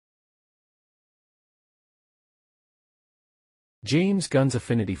James Gunn's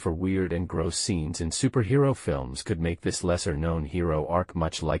affinity for weird and gross scenes in superhero films could make this lesser-known hero arc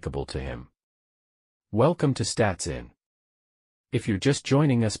much likable to him. Welcome to Stats In. If you're just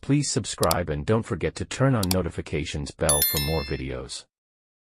joining us, please subscribe and don't forget to turn on notifications bell for more videos.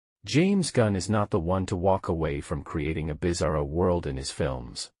 James Gunn is not the one to walk away from creating a bizarro world in his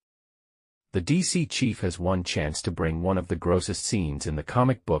films. The DC chief has one chance to bring one of the grossest scenes in the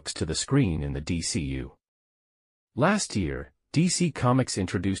comic books to the screen in the DCU. Last year, DC Comics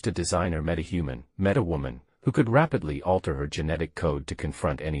introduced a designer metahuman, Metawoman, who could rapidly alter her genetic code to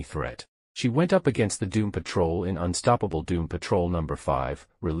confront any threat. She went up against the Doom Patrol in Unstoppable Doom Patrol No. 5,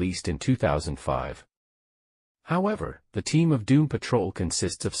 released in 2005. However, the team of Doom Patrol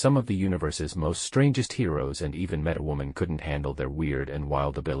consists of some of the universe's most strangest heroes, and even Metawoman couldn't handle their weird and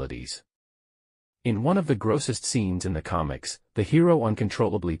wild abilities. In one of the grossest scenes in the comics, the hero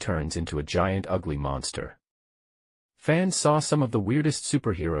uncontrollably turns into a giant ugly monster. Fans saw some of the weirdest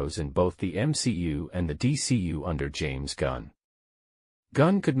superheroes in both the MCU and the DCU under James Gunn.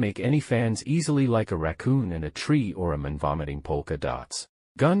 Gunn could make any fans easily like a raccoon in a tree or a man vomiting polka dots.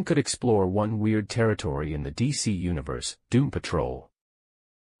 Gunn could explore one weird territory in the DC universe, Doom Patrol.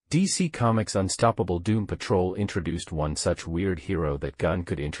 DC Comics' Unstoppable Doom Patrol introduced one such weird hero that Gunn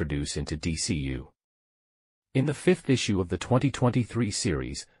could introduce into DCU. In the 5th issue of the 2023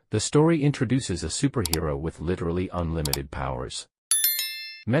 series, the story introduces a superhero with literally unlimited powers.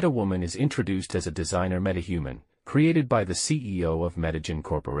 Metawoman is introduced as a designer metahuman, created by the CEO of Metagen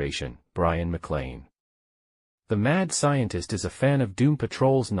Corporation, Brian McLean. The mad scientist is a fan of Doom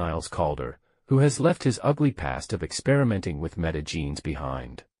Patrol's Niles Calder, who has left his ugly past of experimenting with metagenes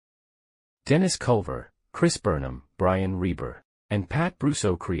behind. Dennis Culver, Chris Burnham, Brian Reber, and Pat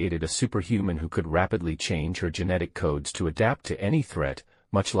Brosseau created a superhuman who could rapidly change her genetic codes to adapt to any threat,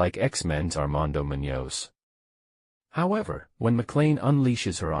 much like X-Men's Armando Munoz. However, when McLean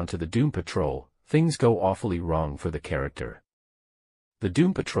unleashes her onto the Doom Patrol, things go awfully wrong for the character. The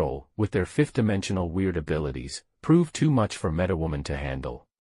Doom Patrol, with their fifth-dimensional weird abilities, prove too much for Metawoman to handle.